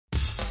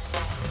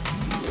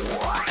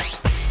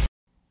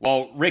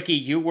Well, Ricky,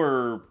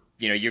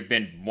 you've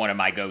been one of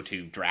my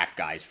go-to draft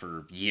guys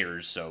for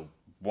years. So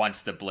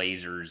once the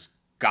Blazers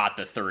got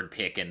the third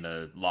pick in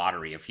the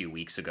lottery a few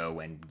weeks ago,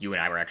 when you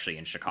and I were actually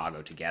in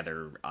Chicago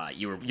together,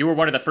 you were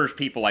one of the first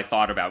people I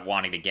thought about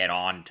wanting to get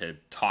on to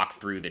talk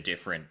through the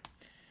different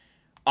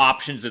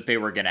options that they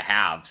were going to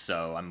have.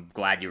 So I'm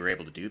glad you were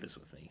able to do this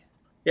with me.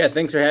 Yeah,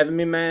 thanks for having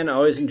me, man. I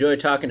always enjoy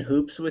talking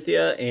hoops with you.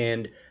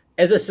 And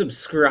as a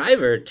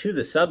subscriber to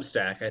the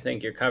Substack, I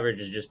think your coverage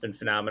has just been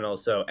phenomenal.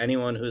 So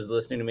anyone who's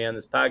listening to me on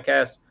this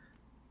podcast,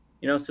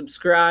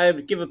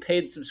 subscribe, give a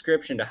paid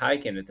subscription to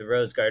Highkin at the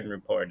Rose Garden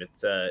Report.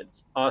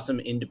 It's awesome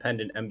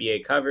independent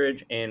NBA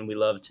coverage, and we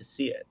love to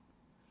see it.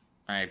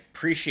 I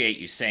appreciate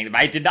you saying that.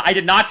 I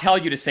did not tell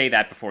you to say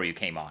that before you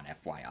came on,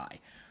 FYI.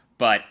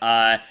 But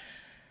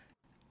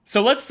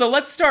so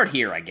let's start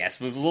here, I guess.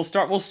 We'll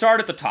start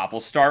at the top.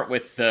 We'll start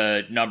with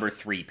the number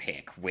 3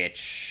 pick,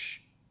 which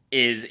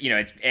is,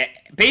 it's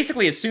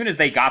basically as soon as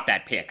they got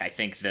that pick, I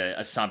think the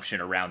assumption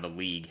around the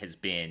league has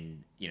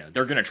been,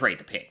 they're going to trade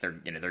the pick. They're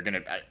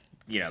going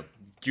to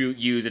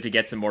use it to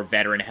get some more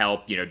veteran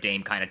help.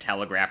 Dame kind of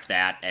telegraphed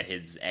that at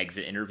his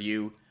exit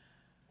interview.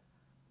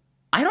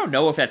 I don't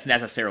know if that's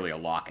necessarily a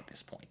lock at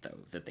this point, though,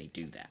 that they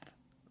do that.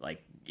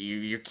 Like,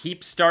 you're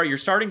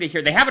starting to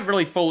hear, they haven't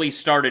really fully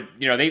started,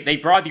 they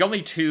brought the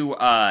only 2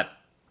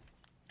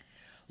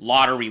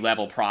 lottery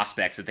level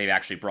prospects that they've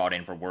actually brought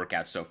in for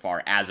workouts so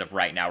far as of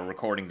right now. We're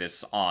recording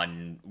this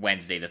on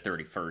Wednesday the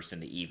 31st in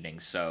the evening,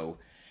 so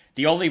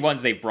the only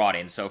ones they've brought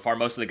in so far,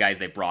 most of the guys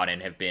they've brought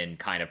in have been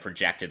kind of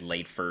projected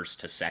late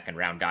first to second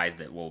round guys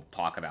that we'll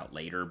talk about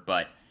later,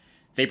 but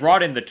they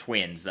brought in the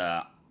twins,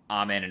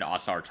 Amen and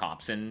Osar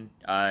Thompson,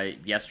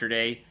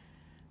 yesterday.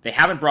 They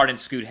haven't brought in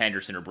Scoot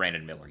Henderson or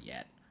Brandon Miller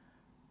yet.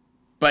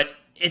 But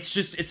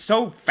it's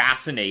so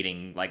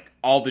fascinating, like,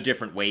 all the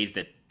different ways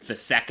that the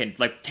second,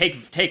 like, take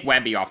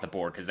Wemby off the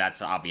board, because that's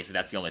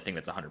the only thing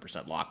that's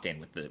 100% locked in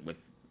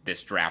with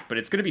this draft. But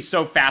it's going to be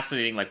so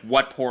fascinating, like,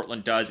 what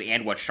Portland does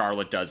and what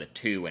Charlotte does at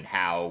 2, and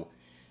how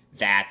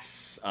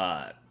that's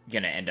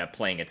going to end up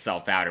playing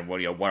itself out, and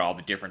what all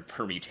the different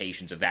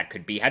permutations of that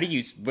could be.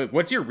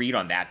 What's your read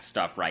on that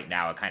stuff right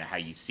now, and kind of how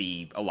you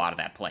see a lot of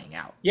that playing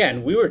out? Yeah,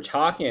 and we were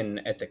talking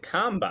at the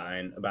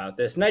Combine about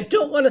this, and I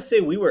don't want to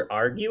say we were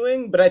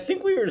arguing, but I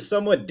think we were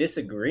somewhat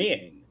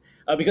disagreeing.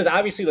 Because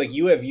obviously, like,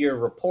 you have your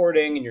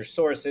reporting and your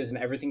sources and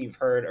everything you've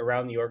heard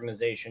around the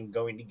organization,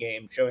 going to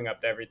games, showing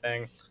up to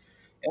everything.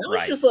 And I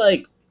was just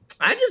like,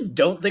 I just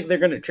don't think they're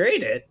going to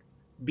trade it,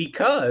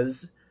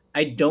 because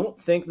I don't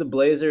think the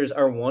Blazers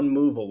are one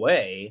move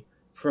away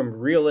from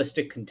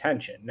realistic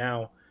contention.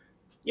 Now,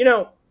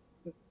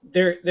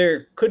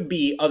 there could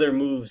be other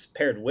moves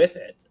paired with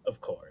it,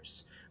 of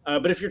course.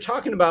 But if you're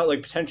talking about,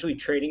 like, potentially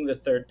trading the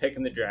 3rd pick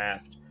in the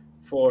draft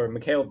for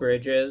Mikal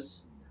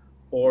Bridges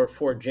or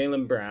for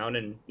Jaylen Brown,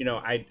 and,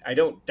 I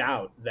don't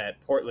doubt that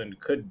Portland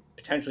could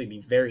potentially be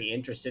very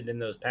interested in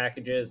those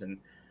packages, and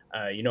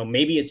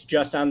maybe it's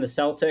just on the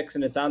Celtics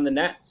and it's on the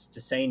Nets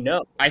to say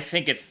no. I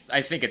think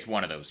it's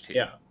one of those 2.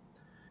 Yeah.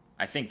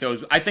 I think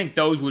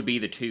those would be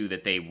the 2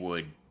 that they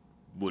would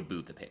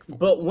move the pick for.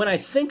 But when I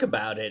think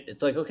about it,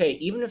 it's like, okay,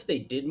 even if they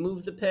did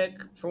move the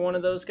pick for one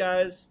of those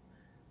guys,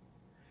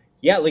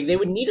 yeah, like, they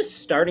would need a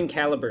starting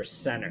caliber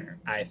center,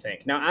 I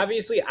think. Now,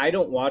 obviously, I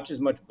don't watch as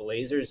much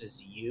Blazers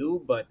as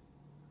you, but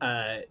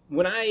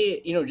when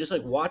I, just,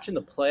 like, watching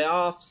the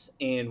playoffs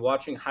and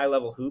watching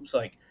high-level hoops,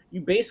 like,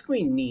 you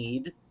basically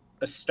need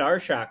a star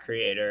shot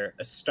creator,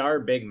 a star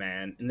big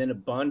man, and then a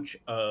bunch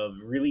of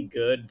really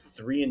good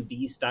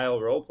 3-and-D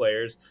style role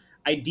players.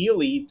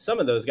 Ideally, some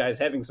of those guys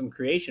having some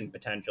creation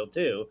potential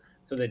too,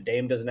 so that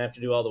Dame doesn't have to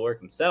do all the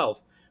work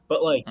himself.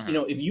 But, like,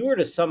 if you were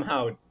to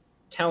somehow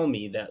tell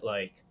me that,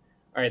 like,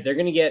 all right, they're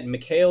going to get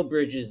Mikal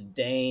Bridges,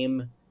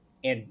 Dame,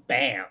 and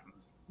bam,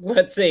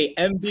 let's say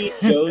Embiid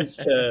goes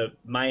to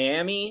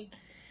Miami,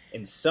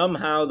 and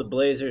somehow the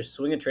Blazers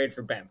swing a trade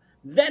for Bam,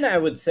 then I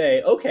would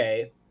say,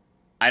 okay,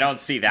 I don't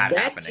see that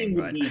happening. That team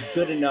would be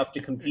good enough to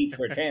compete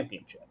for a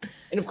championship.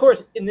 And of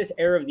course, in this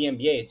era of the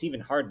NBA, it's even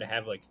hard to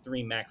have, like,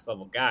 3 max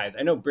level guys.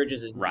 I know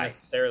Bridges isn't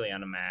necessarily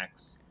on a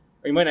max,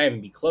 or he might not even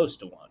be close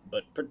to one.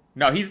 But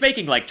no, he's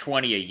making like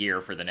 20 a year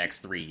for the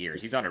next 3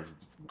 years. He's on a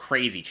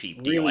crazy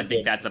cheap deal. Really I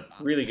think that's a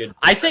really good.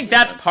 I think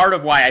that's part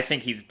of why I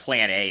think he's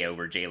plan A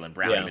over Jaylen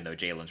Brown, even though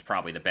Jaylen's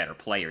probably the better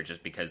player,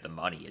 just because the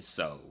money is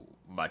so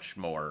much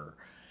more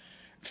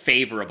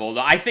favorable.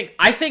 I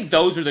think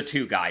those are the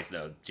 2 guys,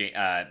 though,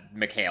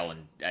 Mikal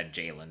and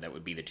Jaylen, that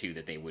would be the 2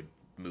 that they would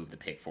move the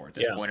pick for at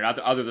this point. And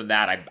other than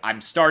that,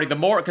 I'm starting the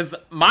more, because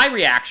my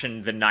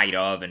reaction the night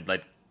of and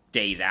like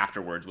days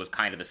afterwards was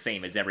kind of the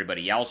same as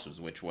everybody else's,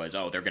 which was,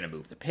 oh, they're going to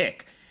move the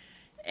pick.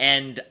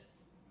 And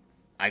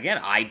again,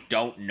 I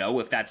don't know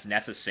if that's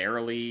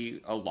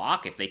necessarily a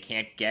lock if they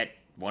can't get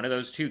one of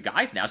those 2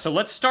 guys now. So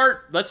let's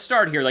start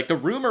here. Like, the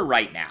rumor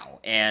right now,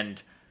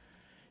 and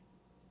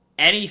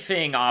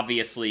anything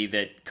obviously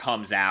that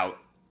comes out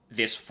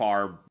this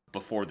far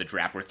before the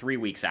draft, we're 3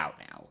 weeks out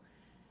now,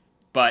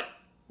 but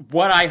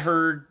what I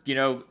heard,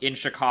 in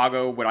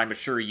Chicago, what I'm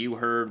sure you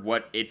heard,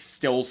 what it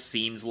still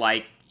seems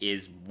like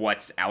is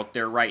what's out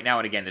there right now.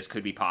 And again, this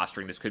could be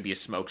posturing, this could be a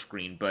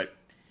smokescreen, but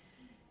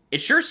it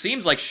sure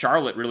seems like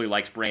Charlotte really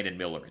likes Brandon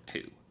Miller at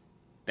 2.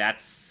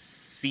 That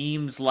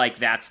seems like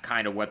that's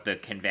kind of what the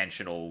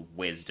conventional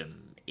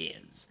wisdom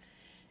is.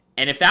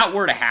 And if that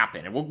were to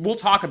happen, and we'll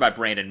talk about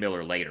Brandon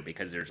Miller later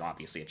because there's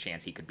obviously a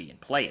chance he could be in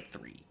play at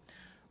 3.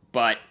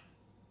 But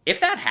if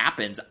that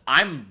happens,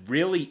 I'm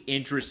really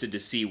interested to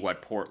see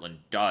what Portland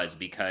does,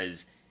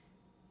 because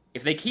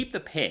if they keep the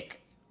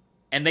pick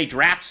and they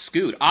draft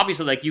Scoot,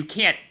 obviously, like, you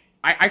can't.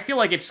 I feel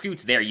like if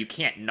Scoot's there, you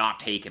can't not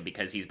take him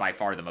because he's by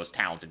far the most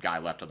talented guy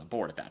left on the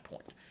board at that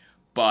point.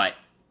 But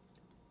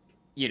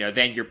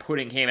then you're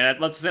putting him, and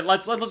let's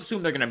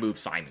assume they're going to move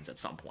Simons at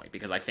some point,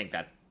 because I think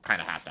that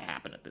kind of has to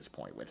happen at this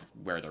point with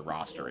where their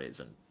roster is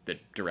and the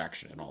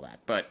direction and all that.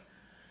 But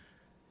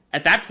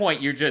at that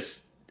point, you're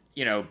just,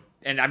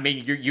 and I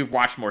mean, you've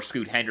watched more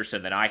Scoot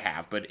Henderson than I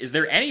have, but is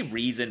there any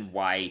reason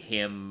why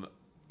him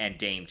and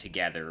Dame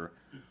together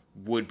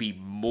would be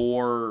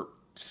more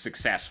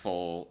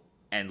successful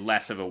and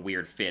less of a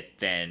weird fit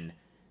than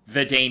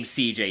the Dame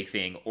CJ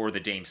thing or the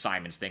Dame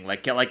Simons thing?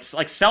 Like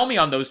sell me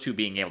on those two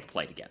being able to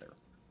play together.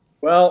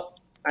 Well,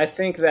 I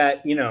think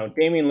that,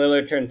 Damian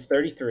Lillard turns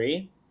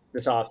 33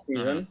 this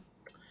offseason,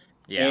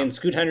 and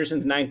Scoot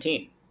Henderson's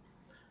 19.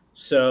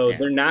 So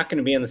they're not going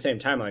to be on the same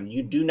timeline.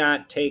 You do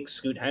not take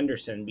Scoot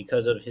Henderson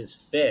because of his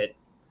fit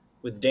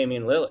with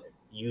Damian Lillard.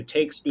 You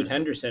take Scoot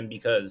Henderson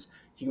because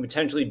he can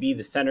potentially be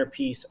the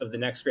centerpiece of the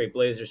next great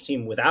Blazers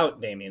team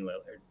without Damian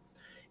Lillard.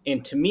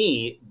 And to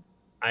me,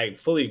 I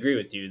fully agree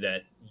with you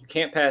that you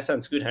can't pass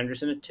on Scoot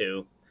Henderson at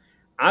 2.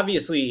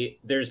 Obviously,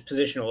 there's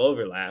positional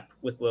overlap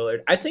with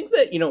Lillard. I think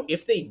that,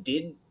 if they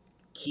did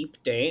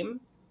keep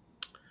Dame,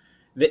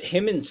 that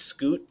him and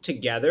Scoot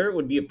together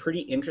would be a pretty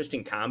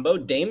interesting combo.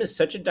 Dame is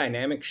such a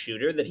dynamic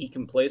shooter that he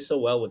can play so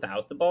well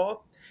without the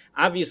ball.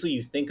 Obviously,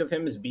 you think of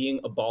him as being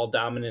a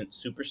ball-dominant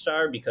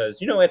superstar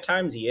because, at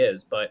times he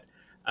is, but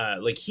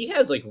he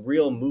has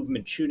real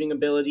movement shooting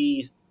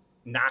ability,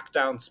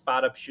 knockdown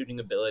spot-up shooting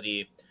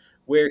ability,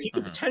 where he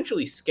could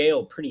potentially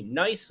scale pretty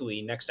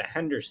nicely next to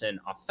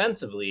Henderson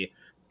offensively.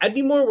 I'd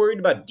be more worried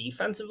about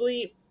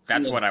defensively.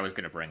 That's what I was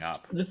going to bring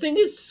up. The thing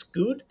is,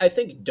 Scoot, I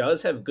think,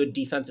 does have good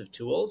defensive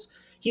tools.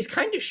 He's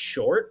kind of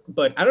short,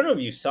 but I don't know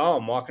if you saw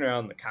him walking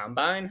around the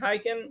combine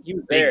hiking. He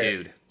was there.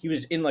 Big dude. He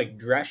was in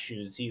dress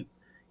shoes. He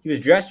was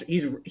dressed.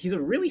 He's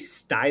a really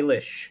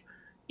stylish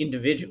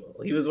individual.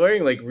 He was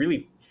wearing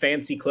really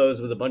fancy clothes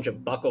with a bunch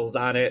of buckles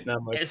on it, and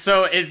I'm like,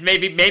 so is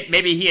maybe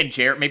he and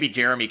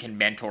Jeremy can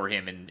mentor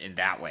him in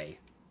that way.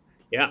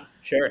 Yeah,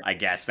 sure. I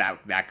guess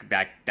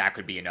that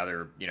could be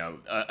another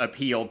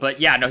appeal. But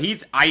yeah, no,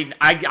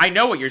 I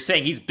know what you're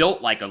saying. He's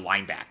built like a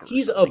linebacker.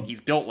 He's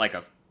built like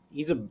a.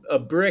 He's a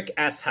brick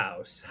S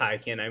house,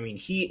 Hyken. I mean,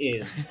 he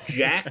is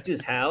jacked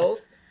as hell.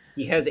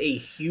 He has a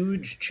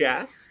huge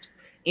chest,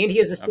 and he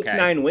has a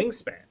 6'9"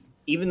 wingspan,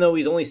 even though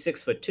he's only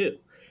 6'2".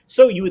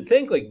 So you would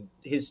think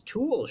his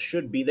tools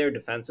should be there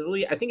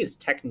defensively. I think his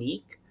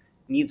technique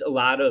needs a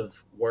lot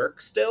of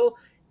work still.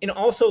 And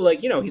also,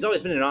 he's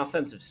always been an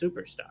offensive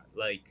superstar.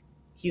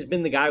 He's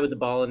been the guy with the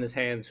ball in his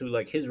hands who,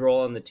 his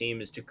role on the team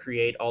is to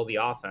create all the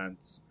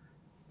offense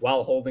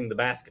while holding the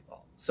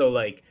basketball. So,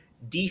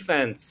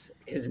 defense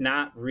has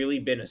not really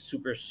been a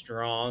super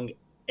strong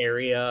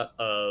area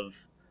of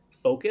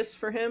focus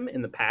for him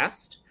in the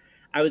past.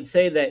 I would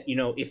say that,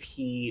 if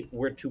he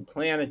were to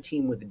play on a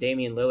team with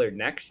Damian Lillard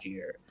next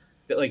year,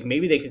 that,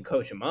 maybe they could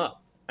coach him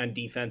up on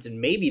defense, and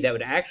maybe that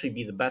would actually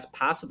be the best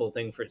possible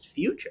thing for his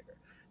future.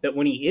 That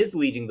when he is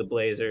leading the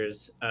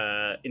Blazers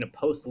in a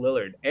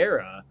post-Lillard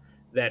era,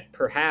 that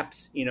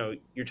perhaps,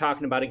 you're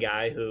talking about a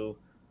guy who,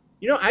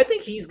 I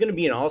think he's going to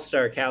be an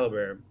all-star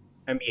caliber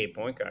NBA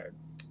point guard.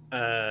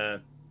 I'll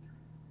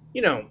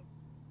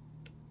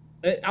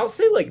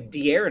say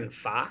De'Aaron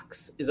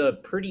Fox is a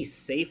pretty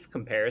safe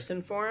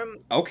comparison for him.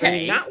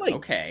 Okay.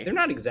 They're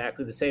not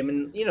exactly the same.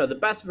 And, the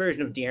best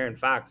version of De'Aaron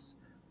Fox,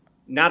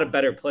 not a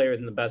better player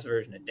than the best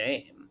version of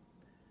Dame.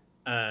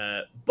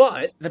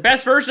 But the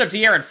best version of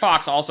De'Aaron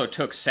Fox also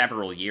took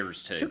several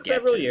years to get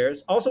several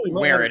years. Also, we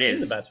might where not it have is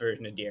seen the best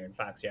version of De'Aaron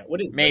Fox yet.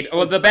 What is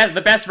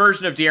the best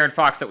version of De'Aaron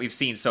Fox that we've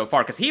seen so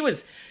far? Because he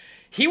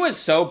was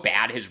so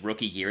bad his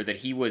rookie year that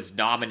he was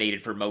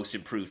nominated for Most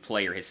Improved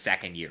Player his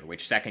second year,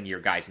 which second year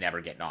guys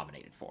never get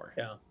nominated for.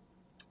 Yeah.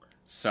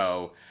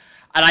 So,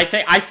 and I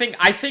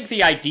think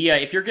the idea,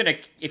 if you're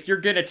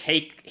gonna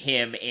take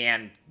him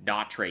and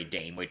not trade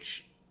Dame,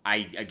 which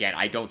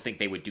I don't think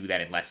they would do that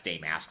unless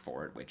Dame asked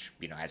for it, which,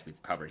 as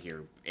we've covered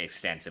here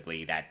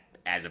extensively, that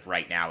as of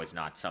right now is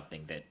not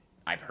something that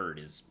I've heard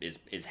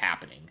is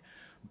happening.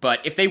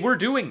 But if they were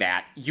doing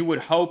that, you would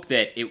hope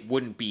that it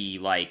wouldn't be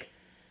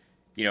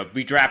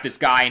we draft this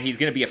guy and he's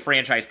going to be a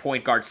franchise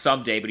point guard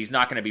someday, but he's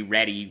not going to be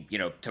ready,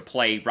 to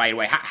play right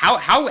away.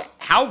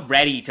 How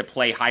ready to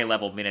play high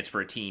level minutes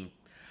for a team?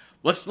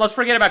 Let's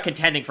forget about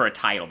contending for a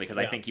title, because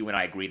I think you and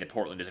I agree that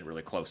Portland isn't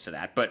really close to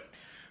that. But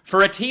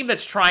For a team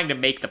that's trying to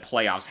make the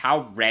playoffs,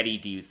 how ready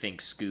do you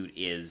think Scoot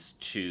is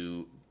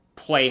to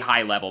play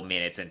high-level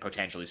minutes and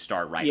potentially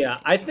start right away?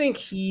 I think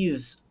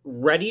he's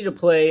ready to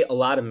play a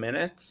lot of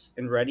minutes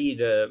and ready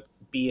to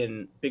be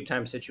in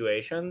big-time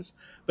situations.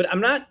 But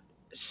I'm not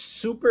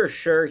super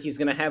sure he's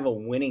going to have a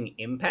winning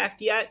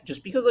impact yet,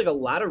 just because like a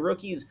lot of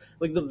rookies,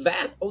 like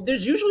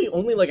there's usually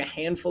only like a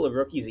handful of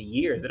rookies a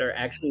year that are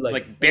actually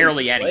like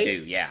barely any do,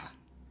 yeah.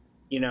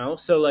 You know,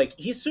 so like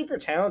he's super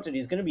talented.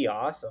 He's going to be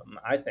awesome,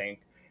 I think.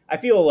 I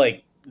feel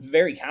like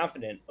very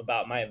confident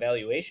about my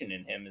evaluation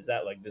in him is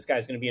that like this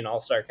guy's going to be an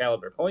all-star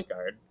caliber point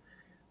guard.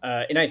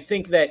 And I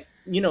think that,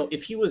 you know,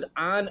 if he was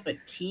on a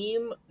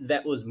team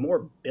that was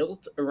more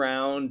built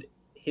around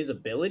his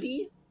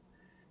ability,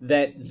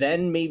 that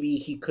then maybe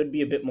he could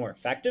be a bit more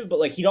effective. But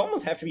like he'd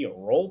almost have to be a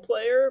role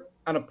player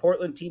on a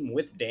Portland team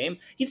with Dame.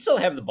 He'd still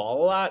have the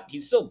ball a lot.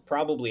 He'd still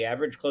probably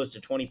average close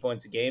to 20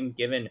 points a game,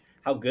 given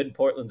how good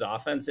Portland's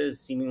offense is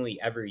seemingly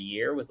every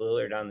year with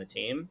Lillard on the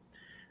team.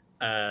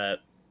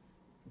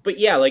 But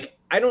yeah, like,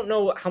 I don't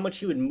know how much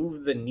he would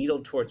move the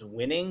needle towards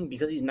winning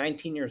because he's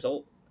 19 years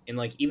old. And,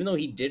 like, even though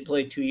he did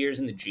play 2 years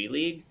in the G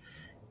League,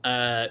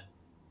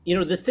 you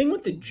know, the thing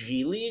with the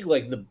G League,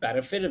 like, the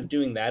benefit of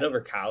doing that over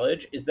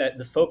college is that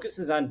the focus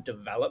is on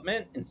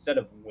development instead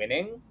of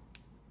winning.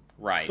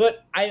 Right.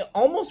 But I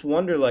almost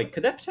wonder, like,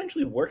 could that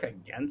potentially work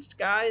against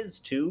guys,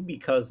 too?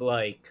 Because,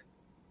 like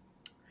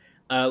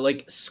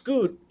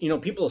Scoot, you know,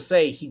 people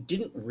say he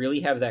didn't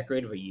really have that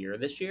great of a year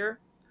this year.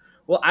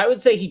 Well, I would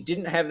say he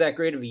didn't have that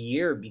great of a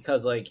year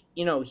because, like,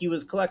 you know, he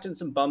was collecting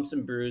some bumps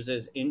and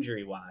bruises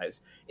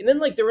injury-wise. And then,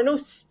 like, there were no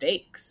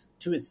stakes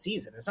to his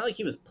season. It's not like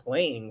he was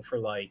playing for,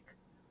 like,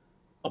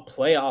 a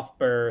playoff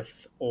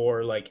berth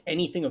or, like,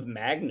 anything of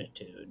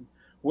magnitude.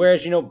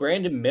 Whereas, you know,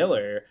 Brandon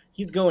Miller,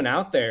 he's going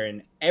out there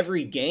and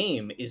every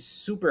game is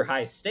super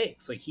high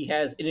stakes. Like, he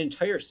has an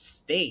entire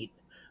state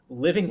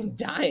living and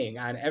dying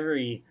on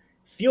every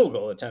field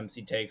goal attempts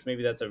he takes.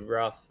 Maybe that's a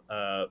rough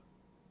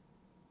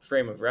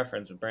frame of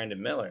reference with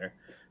Brandon Miller.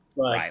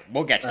 But, right,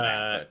 we'll get to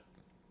that.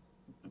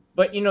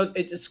 But you know,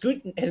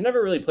 Scoot has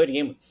never really played a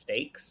game with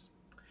stakes.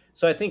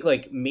 So I think,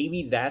 like,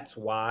 maybe that's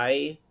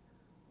why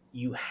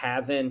you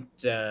haven't,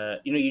 you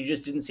know, you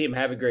just didn't see him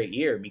have a great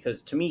year.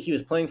 Because to me, he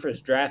was playing for his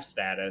draft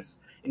status,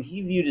 and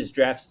he viewed his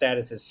draft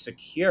status as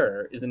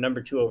secure as the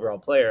number 2 overall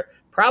player,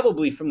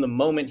 probably from the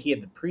moment he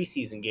had the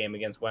preseason game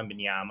against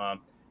Wembanyama.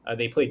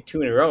 They played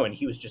 2 in a row, and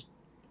he was just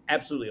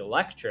absolutely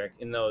electric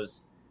in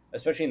those,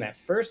 especially in that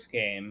first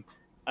game.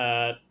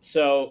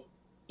 So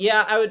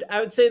yeah, I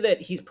would say that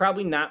he's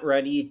probably not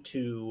ready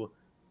to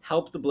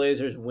help the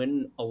Blazers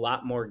win a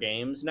lot more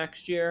games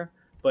next year,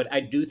 but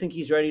I do think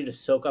he's ready to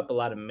soak up a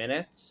lot of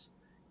minutes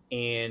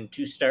and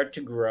to start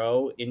to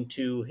grow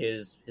into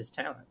his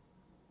talent.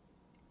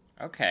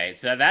 Okay,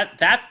 so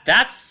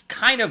that's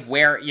kind of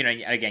where, you know,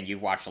 again,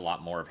 you've watched a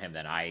lot more of him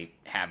than I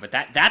have, but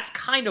that's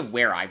kind of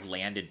where I've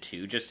landed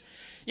too. Just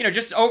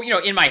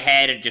in my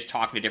head and just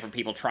talking to different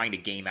people, trying to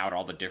game out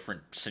all the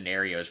different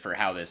scenarios for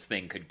how this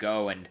thing could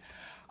go. And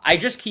I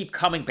just keep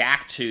coming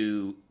back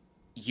to,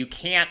 you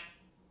can't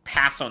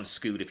pass on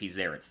Scoot if he's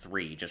there at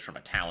 3, just from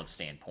a talent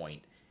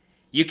standpoint.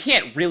 You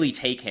can't really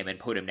take him and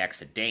put him next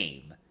to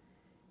Dame.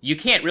 You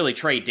can't really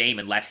trade Dame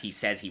unless he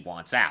says he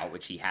wants out,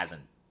 which he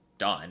hasn't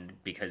done,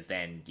 because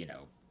then, you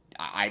know,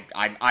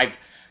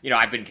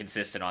 I've been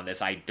consistent on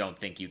this. I don't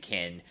think you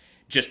can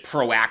just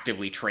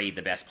proactively trade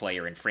the best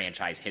player in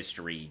franchise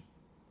history,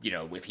 you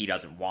know, if he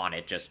doesn't want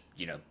it, just,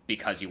 you know,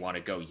 because you want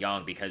to go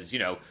young. Because, you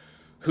know,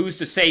 who's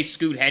to say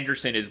Scoot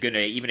Henderson is going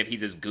to, even if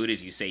he's as good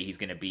as you say he's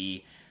going to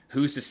be,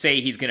 who's to say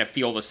he's going to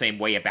feel the same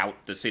way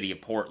about the city of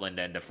Portland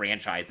and the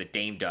franchise that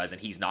Dame does, and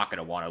he's not going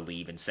to want to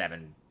leave in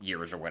 7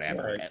 years or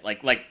whatever.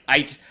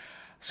 Right.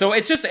 So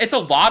it's a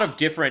lot of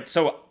different,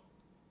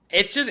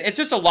 it's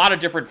just a lot of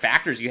different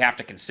factors you have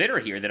to consider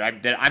here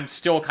that I'm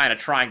still kind of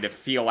trying to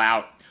feel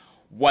out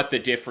what the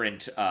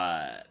different,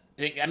 I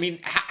mean,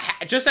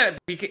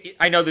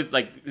 I know this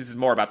is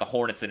more about the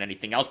Hornets than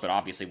anything else, but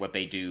obviously what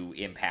they do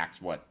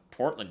impacts what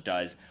Portland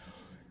does.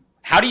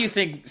 How do you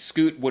think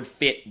Scoot would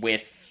fit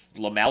with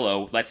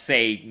LaMelo? Let's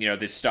say, you know,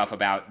 this stuff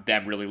about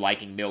them really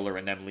liking Miller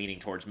and them leaning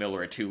towards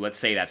Miller at 2. Let's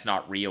say that's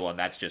not real and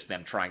that's just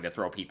them trying to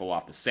throw people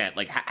off the scent.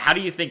 Like, how do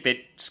you think that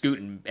Scoot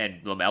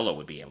and LaMelo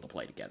would be able to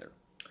play together?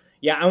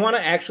 Yeah, I want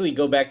to actually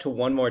go back to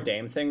one more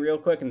Dame thing real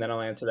quick, and then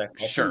I'll answer that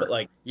question. Sure. But,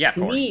 like, yeah, to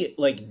me,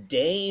 like,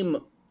 Dame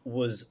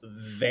was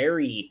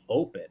very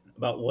open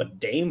about what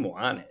Dame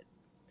wanted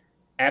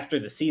after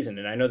the season.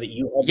 And I know that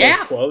you had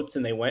those quotes,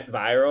 and they went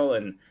viral.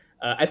 And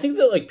I think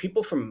that, like,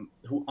 people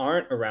who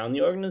aren't around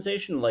the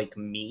organization, like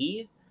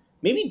me,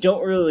 maybe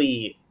don't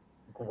really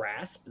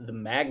grasp the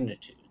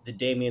magnitude that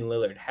Damian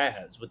Lillard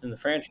has within the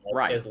franchise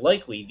as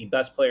likely the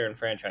best player in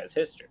franchise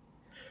history.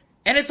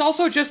 And it's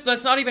also just,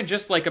 that's not even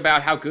just like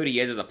about how good he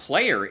is as a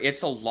player.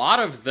 It's a lot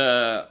of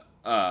the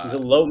he's a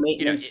low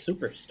maintenance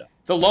super stuff.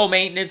 The low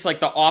maintenance, like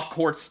the off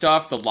court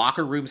stuff, the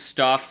locker room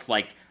stuff,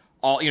 like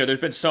all, there's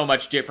been so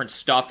much different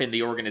stuff in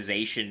the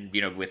organization,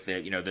 with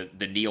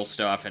the Neil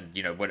stuff and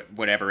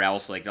whatever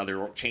else, like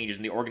other changes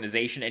in the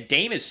organization. And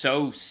Dame is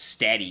so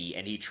steady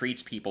and he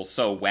treats people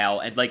so well,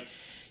 and like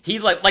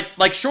he's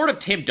like short of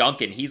Tim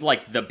Duncan, he's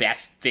like the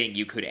best thing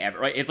you could ever.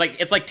 Right? It's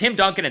like Tim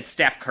Duncan and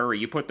Steph Curry.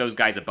 You put those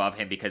guys above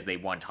him because they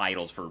won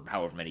titles for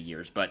however many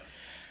years, but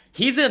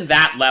he's in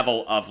that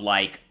level of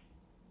like,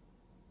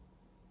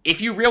 if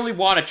you really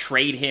want to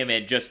trade him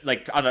and just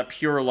like on a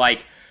pure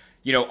like,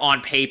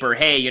 on paper,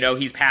 hey,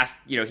 he's past,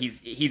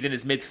 he's in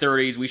his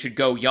mid-30s, we should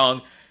go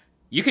young.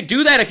 You could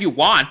do that if you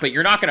want, but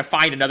you're not going to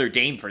find another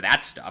Dame for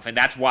that stuff. And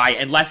that's why,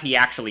 unless he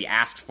actually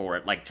asked for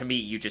it, like, to me,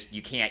 you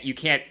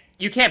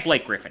can't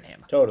Blake Griffin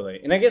him. Totally.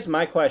 And I guess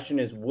my question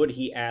is, would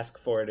he ask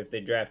for it if they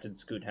drafted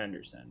Scoot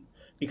Henderson?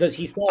 Because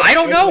he said I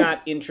don't know.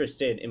 Not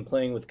interested in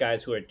playing with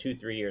guys who are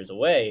 2-3 years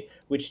away,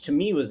 which to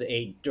me was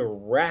a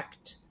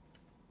direct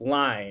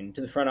line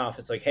to the front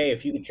office, like, hey,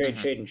 if you could trade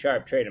Shaedon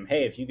Sharpe, trade him.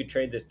 Hey, if you could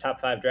trade this top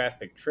 5 draft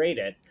pick, trade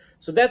it.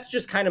 So that's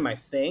just kind of my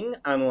thing.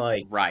 I'm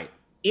like, right.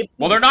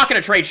 They're not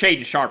going to trade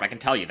Shaedon Sharpe, I can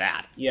tell you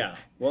that. Yeah.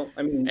 Well,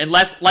 I mean,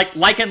 unless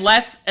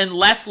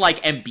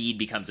Embiid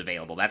becomes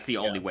available, that's the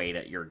only way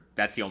that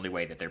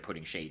they're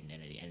putting Shaedon in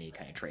any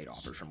kind of trade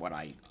offers, from what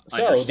I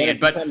understand. So then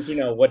it becomes,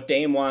 what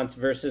Dame wants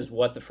versus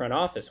what the front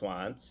office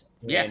wants.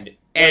 Yeah,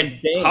 and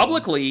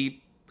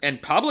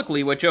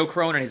publicly, what Joe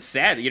Cronin has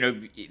said,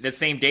 the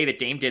same day that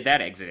Dame did that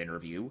exit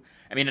interview.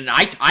 I mean, and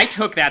I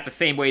took that the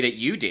same way that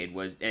you did,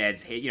 was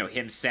as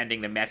him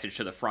sending the message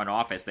to the front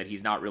office that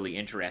he's not really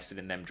interested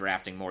in them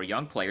drafting more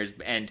young players.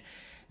 And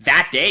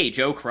that day,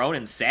 Joe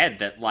Cronin said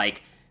that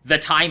like the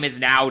time is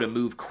now to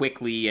move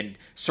quickly and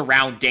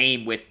surround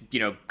Dame with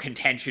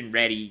contention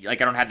ready.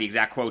 Like, I don't have the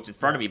exact quotes in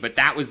front of me, but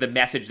that was the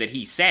message that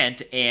he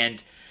sent.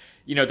 And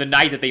the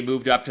night that they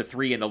moved up to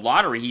 3 in the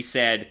lottery, he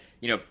said,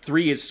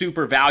 3 is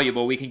super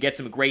valuable. We can get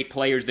some great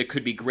players that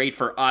could be great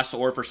for us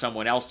or for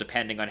someone else,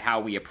 depending on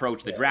how we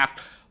approach the draft.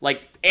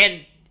 Like,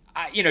 and,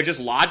 just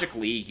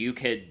logically, you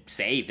could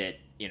say that,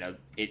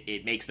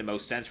 it makes the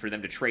most sense for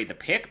them to trade the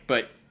pick,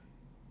 but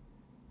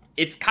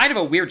it's kind of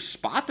a weird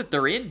spot that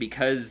they're in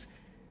because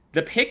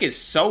the pick is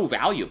so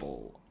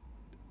valuable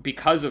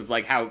because of,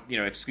 like, how,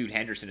 if Scoot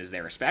Henderson is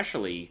there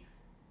especially.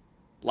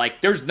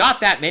 Like, there's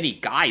not that many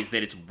guys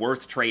that it's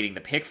worth trading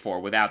the pick for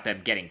without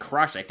them getting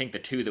crushed. I think the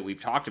 2 that we've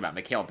talked about,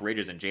 Mikal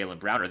Bridges and Jaylen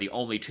Brown, are the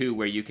only 2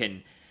 where you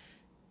can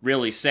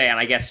really say, and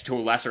I guess to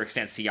a lesser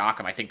extent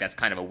Siakam, I think that's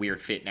kind of a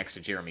weird fit next to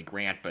Jeremy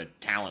Grant, but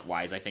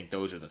talent-wise, I think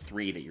those are the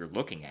 3 that you're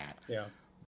looking at. Yeah.